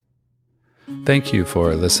Thank you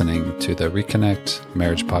for listening to the Reconnect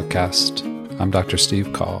Marriage Podcast. I'm Dr.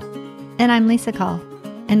 Steve Call. And I'm Lisa Call.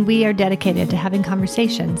 And we are dedicated to having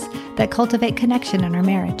conversations that cultivate connection in our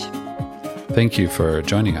marriage. Thank you for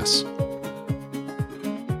joining us.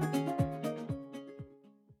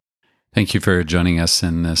 Thank you for joining us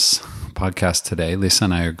in this podcast today. Lisa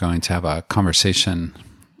and I are going to have a conversation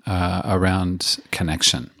around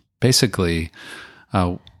connection. Basically,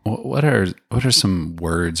 what are some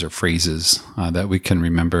words or phrases that we can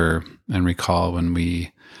remember and recall when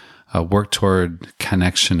we work toward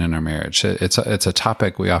connection in our marriage? It's a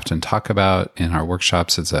topic we often talk about in our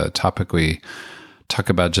workshops. It's a topic we talk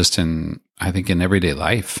about just in everyday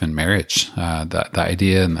life in marriage. The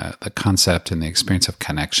idea and the concept and the experience of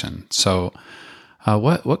connection. So,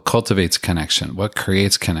 what cultivates connection? What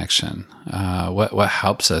creates connection? What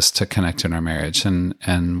helps us to connect in our marriage?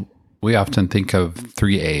 And we often think of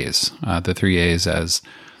 3 A's, the 3 A's as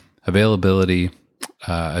availability,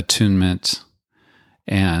 attunement,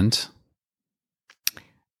 and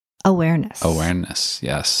awareness. Awareness,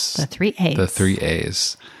 yes. The 3 A's. The 3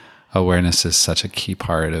 A's. Awareness is such a key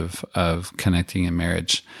part of connecting in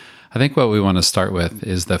marriage. I think what we want to start with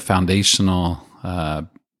is the foundational,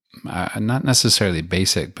 not necessarily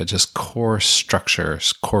basic, but just core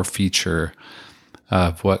structures, core feature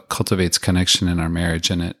of what cultivates connection in our marriage.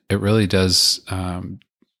 And it really does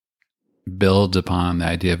build upon the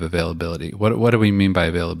idea of availability. What do we mean by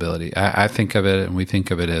availability? I think of it, and we think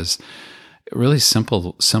of it as really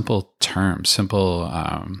simple terms, simple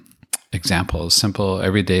examples, simple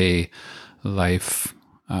everyday life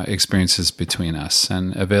experiences between us.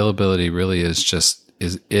 And availability really is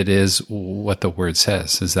what the word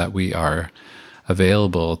says, is that we are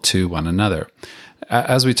available to one another.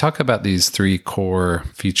 As we talk about these 3 core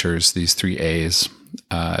features, these 3 A's,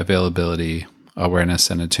 availability, awareness,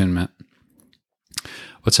 and attunement,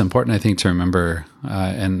 what's important, I think, to remember,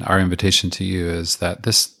 and our invitation to you is that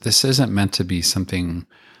this isn't meant to be something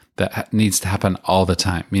that needs to happen all the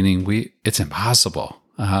time, meaning it's impossible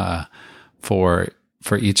for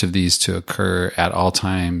each of these to occur at all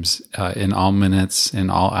times, in all minutes, in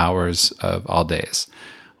all hours of all days.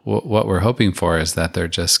 What we're hoping for is that they're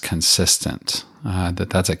just consistent,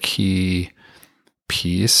 that's a key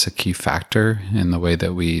piece, a key factor in the way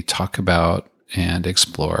that we talk about and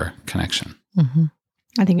explore connection. Mm-hmm.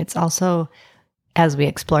 I think it's also, as we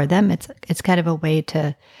explore them, it's kind of a way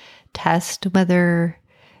to test whether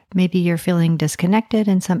maybe you're feeling disconnected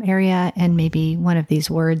in some area, and maybe one of these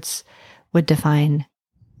words would define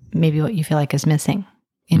maybe what you feel like is missing.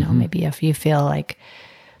 Maybe if you feel like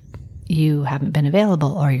you haven't been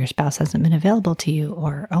available, or your spouse hasn't been available to you,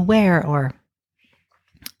 or aware, or,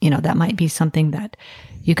 that might be something that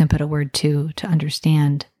you can put a word to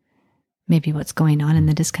understand maybe what's going on in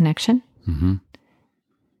the disconnection. Mm-hmm.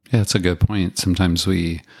 Yeah, that's a good point. Sometimes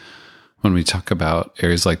when we talk about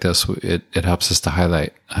areas like this, it helps us to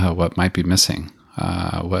highlight what might be missing,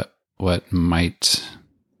 what we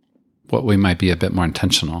might be a bit more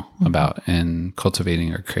intentional about in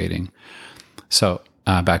cultivating or creating. So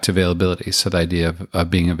back to availability. So the idea of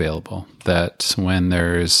being available, that when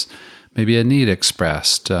there's maybe a need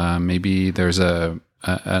expressed, maybe there's a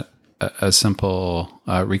simple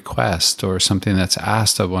request or something that's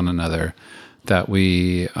asked of one another, that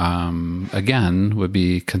we again would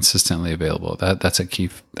be consistently available. That's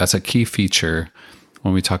a key feature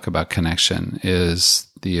when we talk about connection, is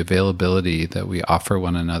the availability that we offer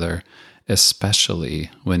one another,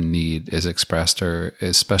 especially when need is expressed, or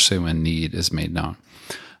especially when need is made known.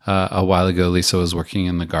 A while ago, Lisa was working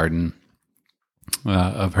in the garden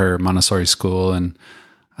of her Montessori school, and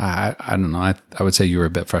I don't know, I would say you were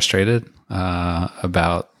a bit frustrated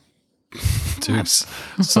about doing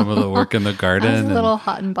some of the work in the garden. I was a little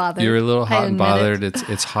hot and bothered. You were a little hot and bothered.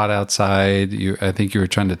 It's hot outside. I think you were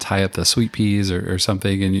trying to tie up the sweet peas or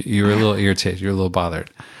something, and you were a little irritated. You were a little bothered.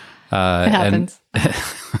 It happens.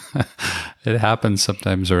 It happens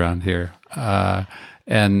sometimes around here.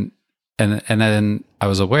 And then I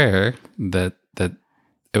was aware that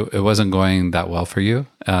it wasn't going that well for you.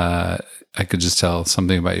 I could just tell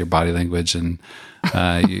something about your body language, and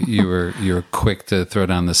you were quick to throw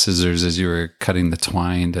down the scissors as you were cutting the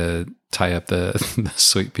twine to tie up the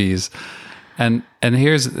sweet peas. And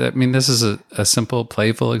this is a simple,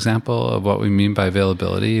 playful example of what we mean by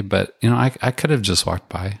availability. But I could have just walked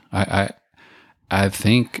by. I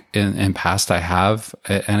think in past I have,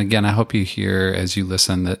 and again, I hope you hear as you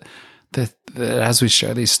listen that as we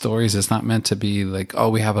share these stories, it's not meant to be like, oh,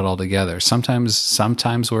 we have it all together.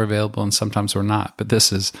 Sometimes we're available and sometimes we're not. But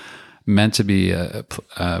this is meant to be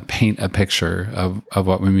paint a picture of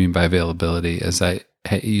what we mean by availability. Is that,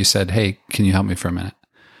 hey, you said, hey, can you help me for a minute?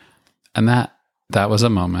 And that was a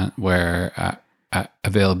moment where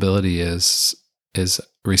availability is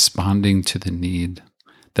responding to the need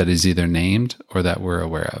that is either named or that we're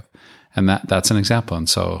aware of. And that's an example. And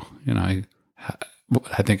so,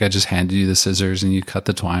 I think I just handed you the scissors and you cut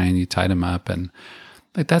the twine, you tied them up. And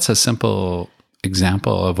like, that's a simple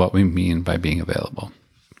example of what we mean by being available.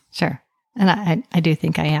 Sure. And I do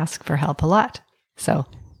think I ask for help a lot. So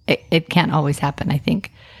it can't always happen. I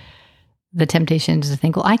think the temptation is to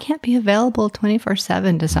think, well, I can't be available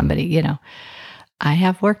 24/7 to somebody, I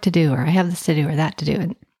have work to do, or I have this to do or that to do.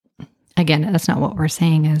 And again, that's not what we're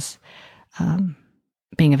saying is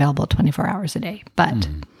being available 24 hours a day. But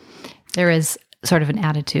there is sort of an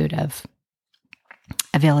attitude of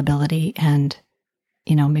availability, and,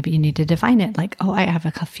 maybe you need to define it like, oh, I have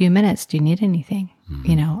a few minutes. Do you need anything?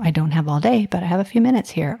 I don't have all day, but I have a few minutes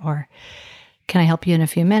here. Or can I help you in a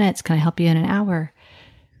few minutes? Can I help you in an hour?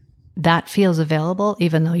 That feels available,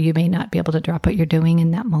 even though you may not be able to drop what you're doing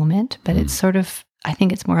in that moment. But it's sort of, I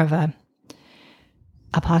think it's more of a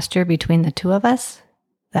posture between the two of us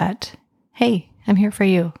that, hey, I'm here for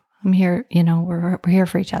you. I'm here, we're here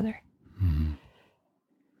for each other. Mm-hmm.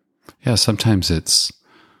 Yeah, sometimes it's,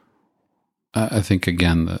 I think,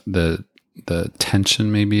 again, the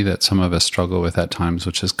tension maybe that some of us struggle with at times,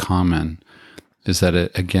 which is common, is that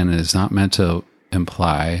it, again, is not meant to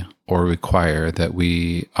imply or require that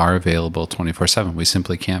we are available 24/7. We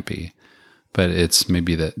simply can't be. But it's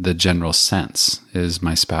maybe the general sense, is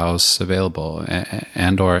my spouse available,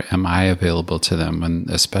 and or am I available to them, when,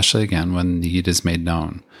 especially again, when need is made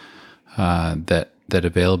known. That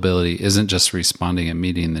availability isn't just responding and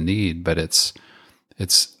meeting the need, but it's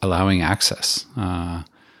allowing access.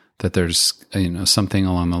 That there's something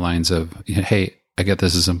along the lines of, hey, I get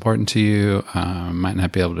this is important to you. Might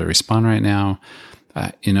not be able to respond right now.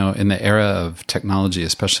 In the era of technology,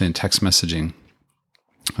 especially in text messaging,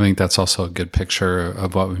 I think that's also a good picture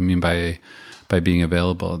of what we mean by being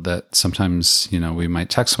available. That sometimes, we might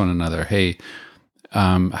text one another, hey,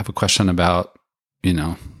 I have a question about,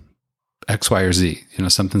 X, Y, or Z.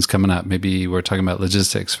 Something's coming up. Maybe we're talking about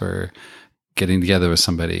logistics for getting together with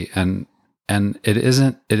somebody. And it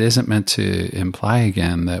isn't meant to imply,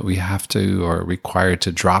 again, that we have to or required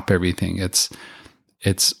to drop everything. It's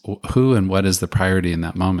who and what is the priority in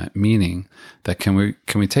that moment, meaning that can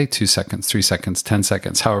we take 2 seconds, 3 seconds, 10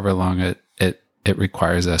 seconds, however long it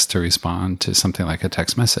requires us to respond to something like a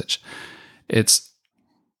text message. It's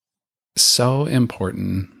so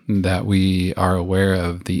important that we are aware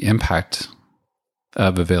of the impact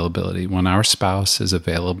of availability when our spouse is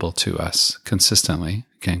available to us consistently.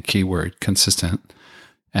 Again, keyword, consistent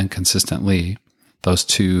and consistently. Those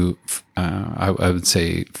two, I would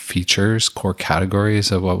say, features, core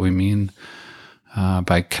categories of what we mean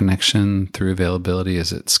by connection through availability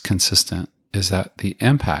is it's consistent, is that the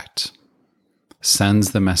impact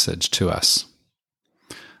sends the message to us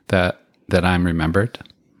that I'm remembered,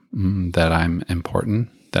 that I'm important,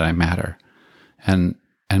 that I matter. And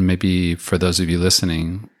maybe for those of you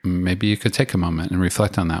listening, maybe you could take a moment and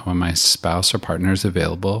reflect on that. When my spouse or partner is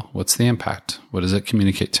available, what's the impact? What does it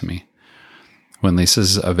communicate to me? When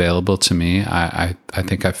Lisa's available to me, I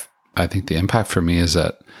think the impact for me is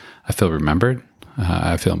that I feel remembered,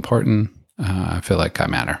 I feel important, I feel like I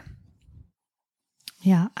matter.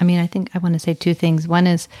 Yeah, I think I want to say two things. One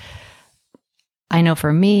is, I know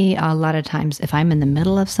for me, a lot of times if I'm in the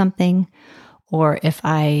middle of something, or if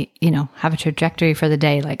I, have a trajectory for the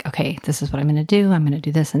day, like, okay, this is what I'm going to do. I'm going to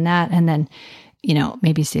do this and that. And then,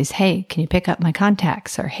 maybe says, hey, can you pick up my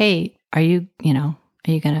contacts? Or, hey, are you going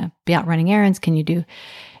to be out running errands? Can you do?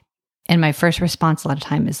 And my first response a lot of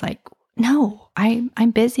time is like, no,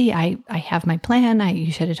 I'm busy. I have my plan.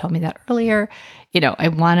 You should have told me that earlier.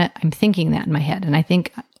 I'm thinking that in my head. And I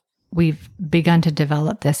think we've begun to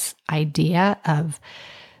develop this idea of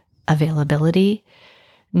availability,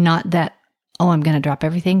 not that, oh, I'm going to drop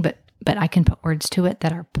everything, but I can put words to it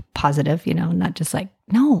that are positive, not just like,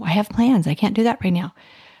 no, I have plans. I can't do that right now.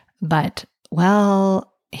 But,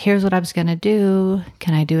 well, here's what I was going to do.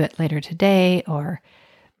 Can I do it later today? Or,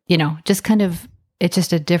 just kind of, it's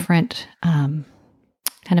just a different, kind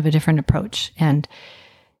of a different approach. And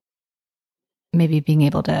maybe being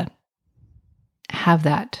able to have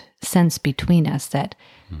that sense between us that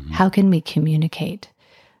how can we communicate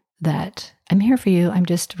that I'm here for you. I'm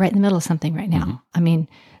just right in the middle of something right now. Mm-hmm.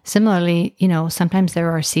 Similarly, sometimes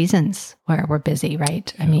there are seasons where we're busy,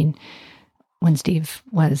 right? Yeah. When Steve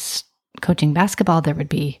was coaching basketball, there would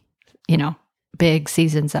be, big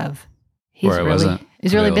seasons of he's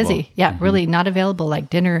really busy. Yeah, really not available, like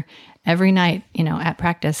dinner every night, at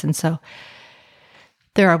practice. And so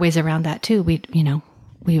there are ways around that too. We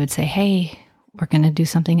would say, hey, we're going to do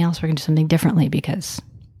something else. We're going to do something differently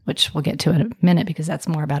which we'll get to in a minute, because that's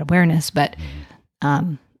more about awareness. But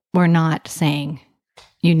we're not saying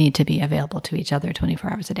you need to be available to each other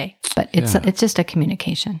 24 hours a day, but it's just a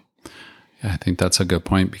communication. Yeah, I think that's a good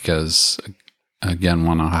point, because again,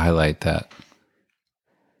 want to highlight that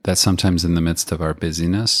sometimes in the midst of our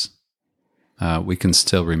busyness, we can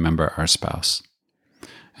still remember our spouse.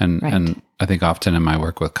 And I think often in my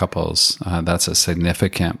work with couples, that's a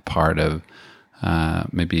significant part of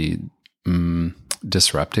maybe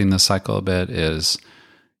disrupting the cycle a bit, is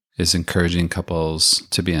encouraging couples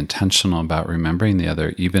to be intentional about remembering the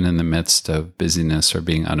other, even in the midst of busyness or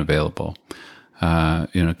being unavailable.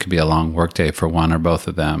 It could be a long workday for one or both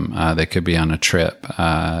of them. They could be on a trip.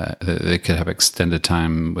 They could have extended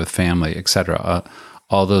time with family, etc.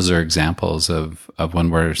 All those are examples of when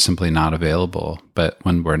we're simply not available. But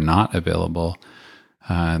when we're not available,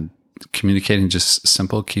 communicating just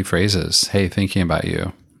simple key phrases. Hey, thinking about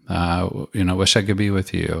you. Wish I could be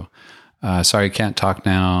with you. Sorry, can't talk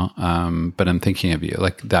now, but I'm thinking of you.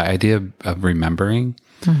 Like, the idea of remembering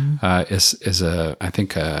is I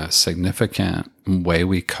think a significant way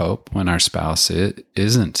we cope when our spouse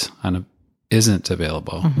isn't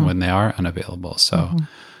available, when they are unavailable. So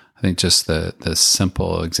I think just the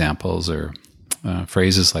simple examples or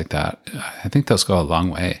phrases like that, I think those go a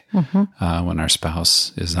long way when our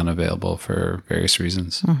spouse is unavailable for various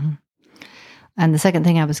reasons. And the second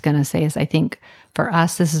thing I was going to say is, I think for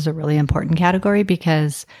us, this is a really important category,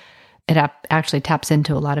 because it actually taps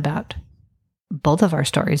into a lot about both of our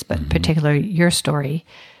stories, but particularly your story,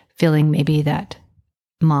 feeling maybe that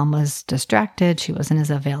mom was distracted, she wasn't as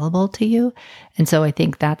available to you. And so I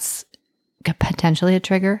think that's potentially a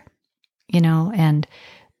trigger, and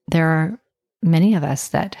there are many of us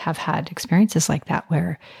that have had experiences like that,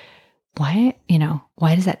 where why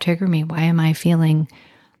does that trigger me? Why am I feeling,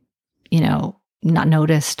 not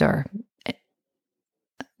noticed, or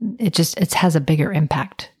it has a bigger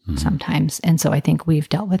impact sometimes. And so I think we've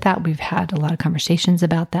dealt with that. We've had a lot of conversations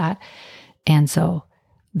about that. And so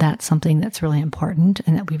that's something that's really important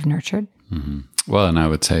and that we've nurtured. Well, and I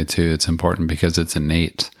would say too, it's important because it's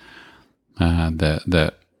innate,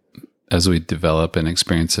 that as we develop and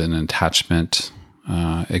experience an attachment,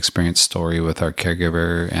 experience story with our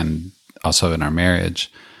caregiver, and also in our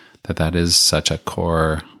marriage, that is such a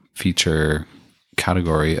core feature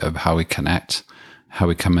category of how we connect, how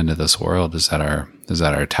we come into this world, is that our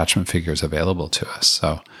attachment figure is available to us.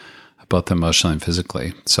 So both emotionally and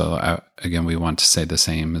physically. So again, we want to say the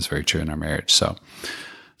same is very true in our marriage. So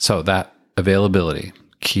that availability,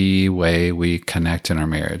 key way we connect in our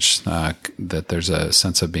marriage, that there's a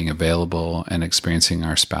sense of being available and experiencing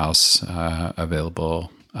our spouse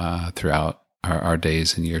available throughout our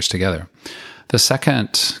days and years together. The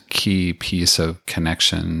second key piece of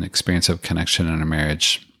connection, experience of connection in a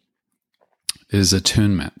marriage, is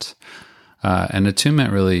attunement. And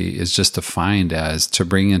attunement really is just defined as to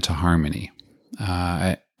bring into harmony,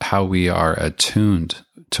 how we are attuned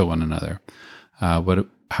to one another,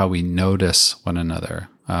 how we notice one another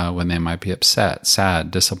when they might be upset,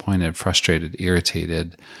 sad, disappointed, frustrated,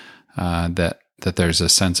 irritated, that there's a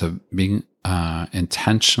sense of being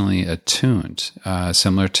intentionally attuned,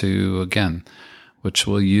 similar to, again, which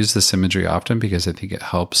we'll use this imagery often because I think it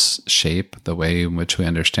helps shape the way in which we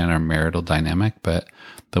understand our marital dynamic, but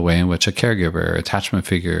the way in which a caregiver, attachment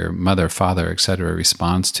figure, mother, father, etc.,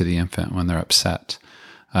 responds to the infant when they're upset.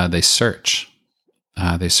 They search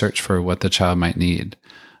for what the child might need.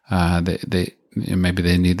 Maybe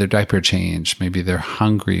they need their diaper change. Maybe they're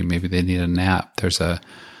hungry. Maybe they need a nap. There's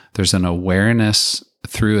an awareness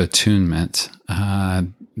through attunement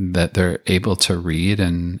that they're able to read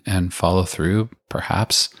and follow through,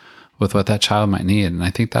 perhaps, with what that child might need. And I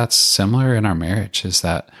think that's similar in our marriage, is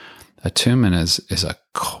that attunement is a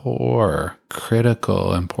core,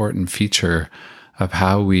 critical, important feature of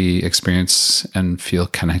how we experience and feel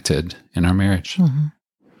connected in our marriage. Mm-hmm.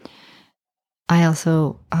 I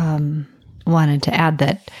also wanted to add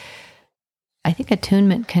that I think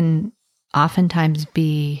attunement can oftentimes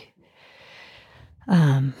be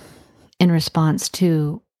in response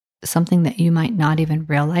to something that you might not even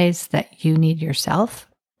realize that you need yourself,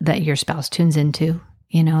 that your spouse tunes into,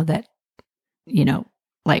 like,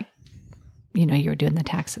 you were doing the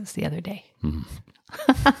taxes the other day.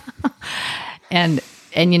 Mm-hmm. and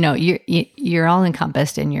you're all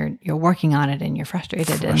encompassed, and you're working on it, and you're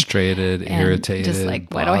frustrated, and irritated, just like,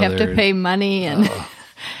 bothered. Why do I have to pay money? And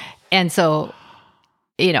and so,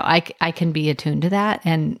 I can be attuned to that,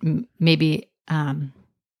 and maybe I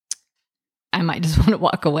might just want to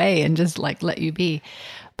walk away and just like let you be.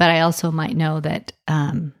 But I also might know that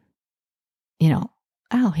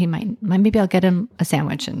oh, maybe I'll get him a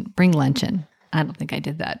sandwich and bring lunch in. I don't think I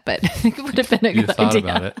did that, but it would have been a You good thought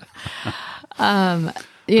idea. about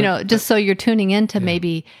it. Just so you're tuning into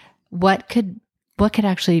maybe what could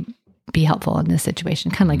actually be helpful in this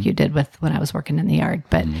situation, kind of like you did with when I was working in the yard.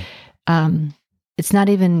 But it's not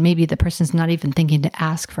even, maybe the person's not even thinking to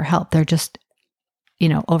ask for help. They're just,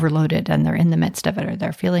 overloaded, and they're in the midst of it, or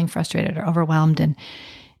they're feeling frustrated or overwhelmed.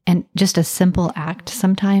 And just a simple act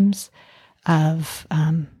sometimes of,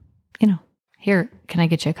 here, can I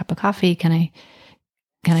get you a cup of coffee? Can I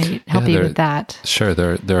help you with that? Sure.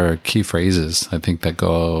 There are key phrases, I think, that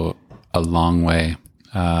go a long way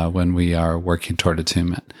when we are working toward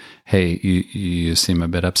attunement. Hey, you seem a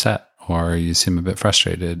bit upset, or you seem a bit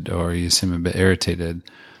frustrated, or you seem a bit irritated.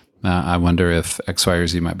 I wonder if X, Y, or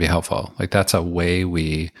Z might be helpful. Like, that's a way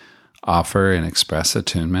we offer and express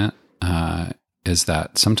attunement, is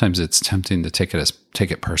that sometimes it's tempting to take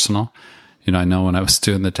it personal. I know when I was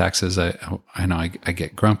doing the taxes, I know I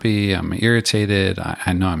get grumpy, I'm irritated.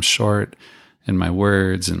 I know I'm short in my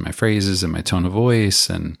words and my phrases and my tone of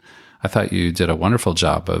voice. And I thought you did a wonderful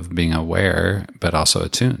job of being aware, but also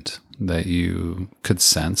attuned, that you could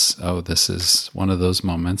sense, oh, this is one of those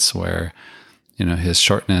moments where, his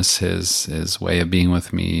shortness, his way of being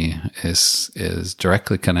with me is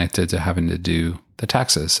directly connected to having to do the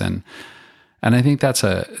taxes. And I think it's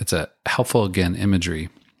a helpful, again, imagery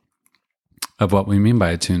of what we mean by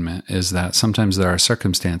attunement, is that sometimes there are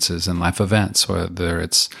circumstances and life events, whether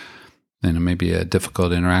it's maybe a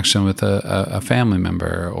difficult interaction with a family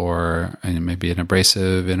member, or maybe an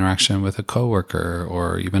abrasive interaction with a coworker,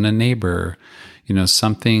 or even a neighbor.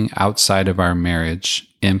 Something outside of our marriage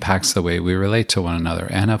impacts the way we relate to one another.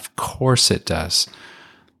 And of course it does.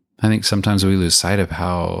 I think sometimes we lose sight of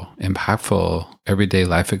how impactful everyday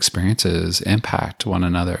life experiences impact one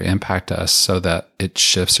another, impact us, so that it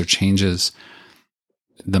shifts or changes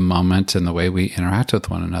the moment and the way we interact with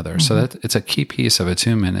one another. So that it's a key piece of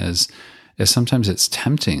attunement is sometimes it's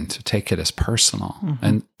tempting to take it as personal,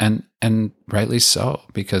 and rightly so,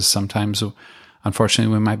 because sometimes,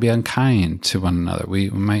 unfortunately, we might be unkind to one another. We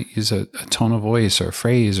might use a tone of voice or a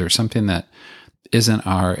phrase or something that isn't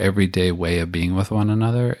our everyday way of being with one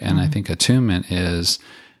another. And I think attunement is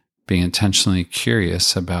being intentionally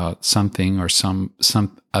curious about something or some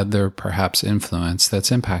other perhaps influence that's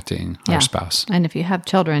impacting our spouse. And if you have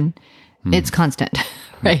children, it's constant,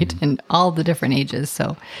 right? And all the different ages.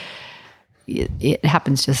 So it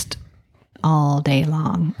happens just all day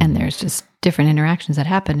long. And there's just different interactions that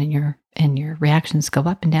happen, and your reactions go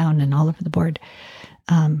up and down and all over the board.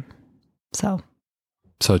 So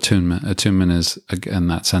attunement is, again,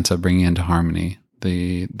 that sense of bringing into harmony,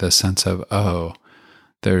 the sense of, oh,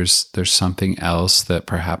 there's something else that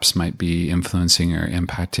perhaps might be influencing or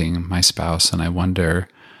impacting my spouse, and I wonder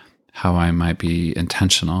how I might be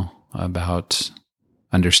intentional about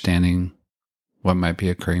understanding what might be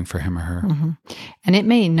occurring for him or her. And it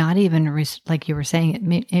may not even, like you were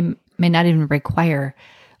saying, it may not even require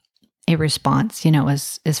a response,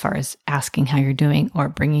 as far as asking how you're doing or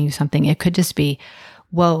bringing you something. It could just be,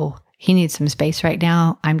 whoa, he needs some space right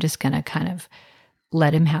now. I'm just going to kind of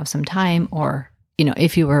let him have some time. Or,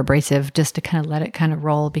 if you were abrasive, just to kind of let it kind of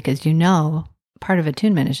roll, because part of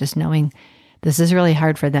attunement is just knowing this is really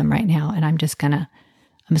hard for them right now, and I'm just gonna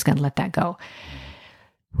let that go,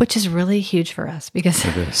 which is really huge for us, because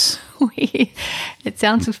it is. It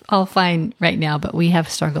sounds all fine right now, but we have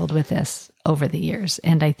struggled with this over the years,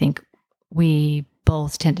 and I think we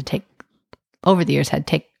both tend to over the years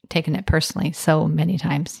taken it personally so many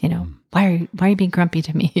times. Why are you being grumpy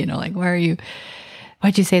to me? Like,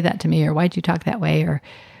 why'd you say that to me? Or why'd you talk that way? Or,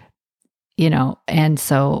 and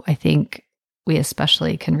so I think we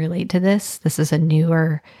especially can relate to this. This is a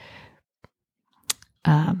newer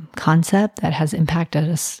concept that has impacted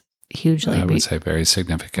us hugely. I would say very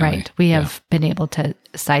significantly. Right. We have been able to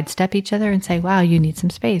sidestep each other and say, wow, you need some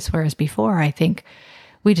space. Whereas before, I think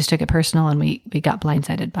we just took it personal, and we got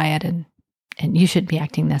blindsided by it, and you shouldn't be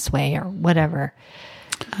acting this way, or whatever.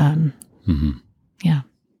 Yeah.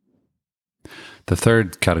 The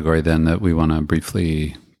third category then that we want to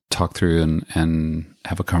briefly talk through and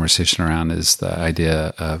have a conversation around is the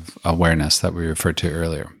idea of awareness that we referred to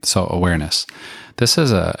earlier. So awareness. This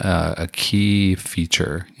is a key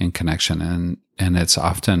feature in connection, and it's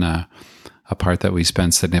often a part that we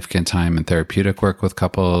spend significant time in therapeutic work with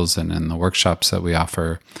couples and in the workshops that we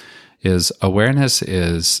offer. Is awareness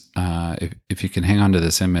is, if you can hang on to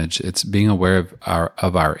this image, it's being aware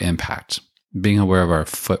of our impact, being aware of our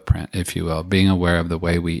footprint, if you will, being aware of the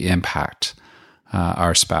way we impact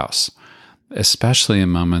our spouse, especially in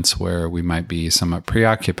moments where we might be somewhat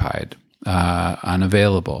preoccupied,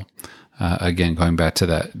 unavailable, Again, going back to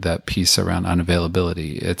that piece around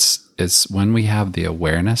unavailability, it's when we have the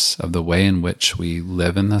awareness of the way in which we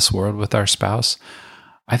live in this world with our spouse.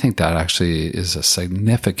 I think that actually is a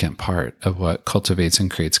significant part of what cultivates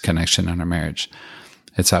and creates connection in our marriage.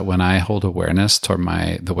 It's that when I hold awareness toward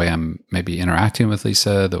the way I'm maybe interacting with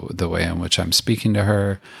Lisa, the way in which I'm speaking to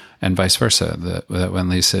her, and vice versa, that when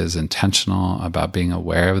Lisa is intentional about being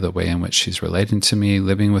aware of the way in which she's relating to me,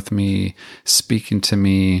 living with me, speaking to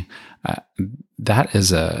me, that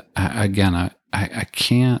is I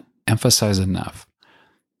can't emphasize enough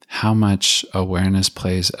how much awareness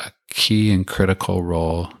plays a key and critical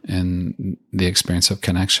role in the experience of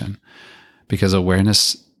connection. Because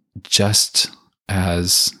awareness, just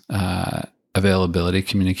as availability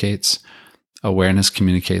communicates, awareness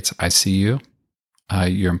communicates, I see you,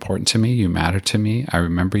 you're important to me, you matter to me, I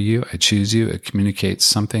remember you, I choose you. It communicates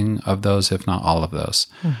something of those, if not all of those,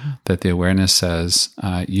 that the awareness says,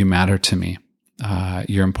 you matter to me,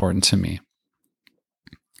 you're important to me.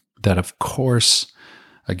 That, of course,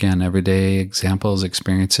 again, everyday examples,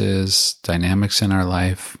 experiences, dynamics in our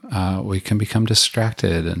life, we can become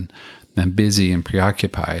distracted and busy and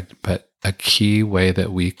preoccupied. But a key way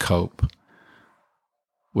that we cope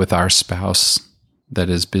with our spouse that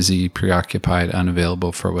is busy, preoccupied,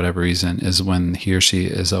 unavailable for whatever reason is when he or she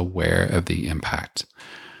is aware of the impact.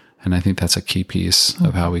 And I think that's a key piece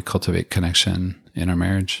of how we cultivate connection in our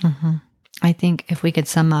marriage. I think if we could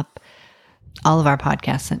sum up all of our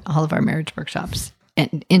podcasts and all of our marriage workshops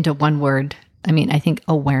into one word, I think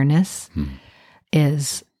awareness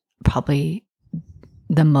is probably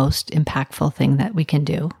the most impactful thing that we can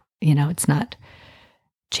do. It's not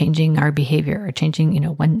changing our behavior or changing,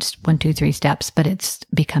 1, 2, 3 steps, but it's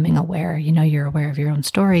becoming aware. You're aware of your own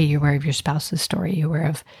story. You're aware of your spouse's story. You're aware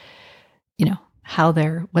of,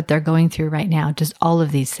 what they're going through right now. Just all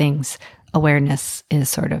of these things. Awareness is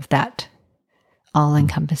sort of that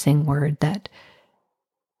all-encompassing word that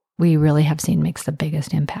we really have seen makes the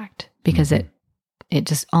biggest impact, because it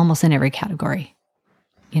just almost in every category,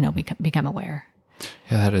 we become aware.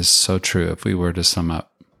 Yeah, that is so true. If we were to sum up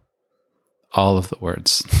all of the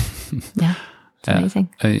words. Yeah, it's amazing.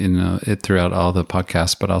 It throughout all the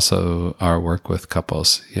podcasts, but also our work with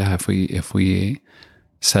couples. Yeah, if we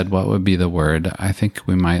said what would be the word, I think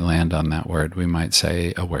we might land on that word. We might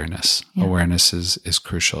say awareness. Yeah. Awareness is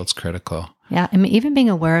crucial. It's critical. Yeah, even being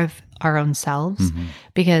aware of our own selves,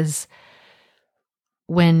 because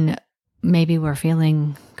when maybe we're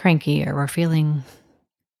feeling cranky or we're feeling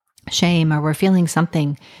shame or we're feeling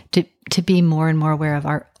something, to be more and more aware of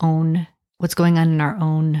our own, what's going on in our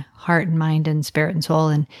own heart and mind and spirit and soul,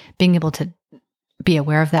 and being able to be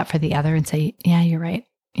aware of that for the other and say, yeah, you're right.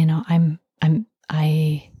 I'm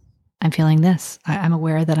feeling this. I'm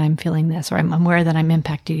aware that I'm feeling this, or I'm aware that I'm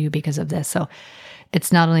impacting you because of this. So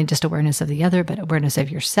it's not only just awareness of the other, but awareness of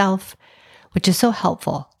yourself, which is so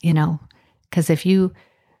helpful, because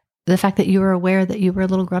the fact that you were aware that you were a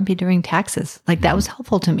little grumpy during taxes, that was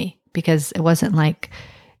helpful to me, because it wasn't like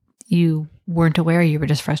you weren't aware, you were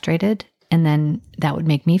just frustrated. And then that would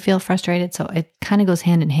make me feel frustrated. So it kind of goes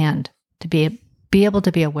hand in hand to be able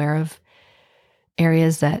to be aware of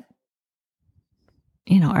areas that,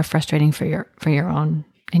 are frustrating for your own,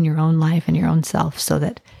 in your own life and your own self, so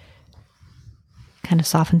that kind of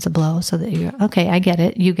softens the blow, so that you're, okay, I get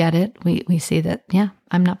it. You get it. We see that, yeah,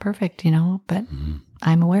 I'm not perfect, but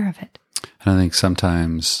I'm aware of it. And I think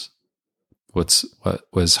sometimes what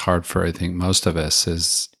was hard for, I think, most of us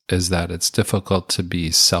is that it's difficult to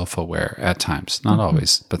be self-aware at times, not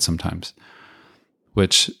always, but sometimes,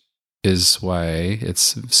 which is why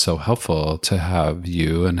it's so helpful to have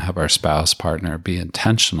you and have our spouse partner be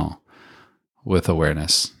intentional with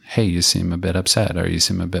awareness. Hey, you seem a bit upset, or you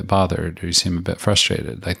seem a bit bothered, or you seem a bit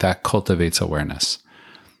frustrated. That cultivates awareness,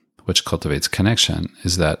 which cultivates connection.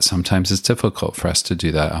 Is that sometimes it's difficult for us to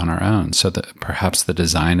do that on our own. So that perhaps the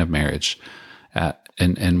design of marriage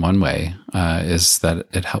in one way is that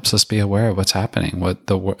it helps us be aware of what's happening,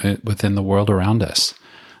 within the world around us.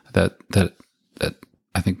 That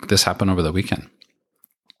I think this happened over the weekend.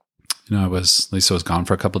 Lisa was gone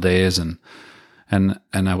for a couple of days, and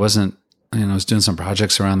I wasn't. I was doing some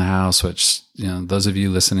projects around the house, which those of you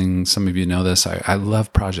listening, some of you know this. I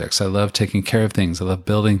love projects. I love taking care of things. I love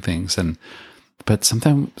building things, but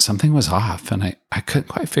something was off, and I couldn't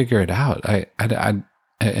quite figure it out. I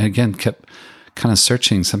again kept kind of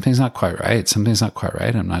searching. Something's not quite right. Something's not quite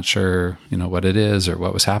right. I'm not sure, what it is or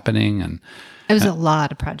what was happening. And it was a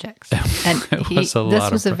lot of projects. And this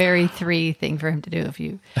was a very 3 thing for him to do. If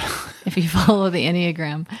you follow the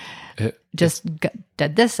Enneagram,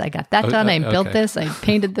 did this, I got that done. I built this, I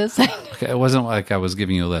painted this. Okay, it wasn't like I was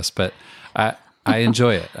giving you a list, but I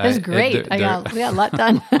enjoy it. It was great. We got a lot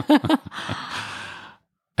done.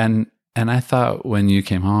 And I thought when you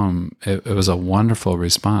came home, it was a wonderful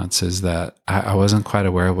response, is that I wasn't quite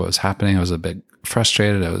aware of what was happening. I was a bit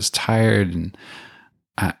frustrated. I was tired. And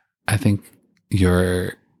I think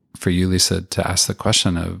for you, Lisa, to ask the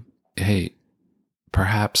question of, hey,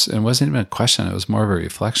 perhaps, it wasn't even a question, it was more of a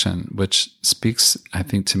reflection, which speaks, I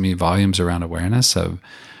think, to me, volumes around awareness of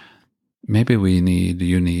maybe you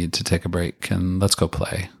need to take a break and let's go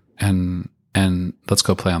play and let's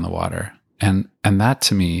go play on the water. And that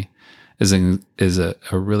to me is a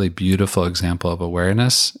really beautiful example of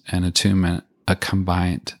awareness and attunement, a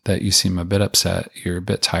combined, that you seem a bit upset, you're a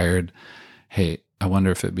bit tired. Hey, I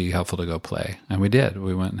wonder if it'd be helpful to go play. And we did.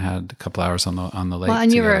 We went and had a couple hours on the lake. Well,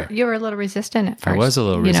 and together. you were a little resistant at first. I was a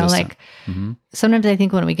little resistant. Sometimes I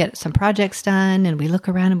think when we get some projects done and we look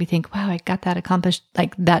around and we think, wow, I got that accomplished,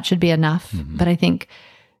 like that should be enough. But I think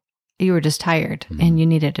you were just tired and you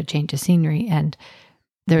needed a change of scenery, and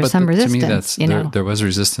there was some resistance. To me, there was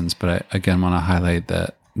resistance, but I again want to highlight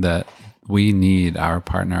that we need our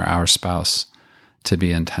partner, our spouse, to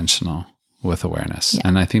be intentional with awareness.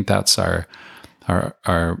 And I think that's our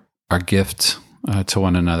gift to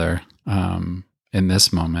one another in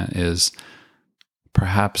this moment is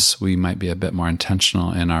perhaps we might be a bit more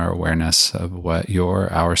intentional in our awareness of what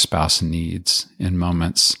our spouse needs in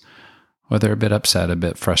moments, whether a bit upset, a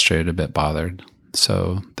bit frustrated, a bit bothered.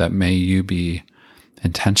 So that may you be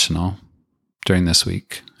intentional during this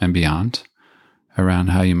week and beyond around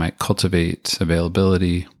how you might cultivate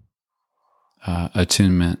availability,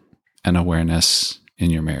 attunement, and awareness in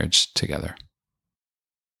your marriage together.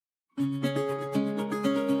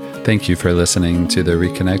 Thank you for listening to the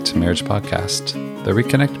Reconnect Marriage Podcast. The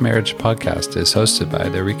Reconnect Marriage Podcast is hosted by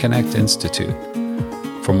the Reconnect Institute.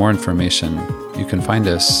 For more information, you can find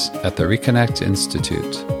us at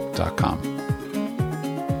thereconnectinstitute.com.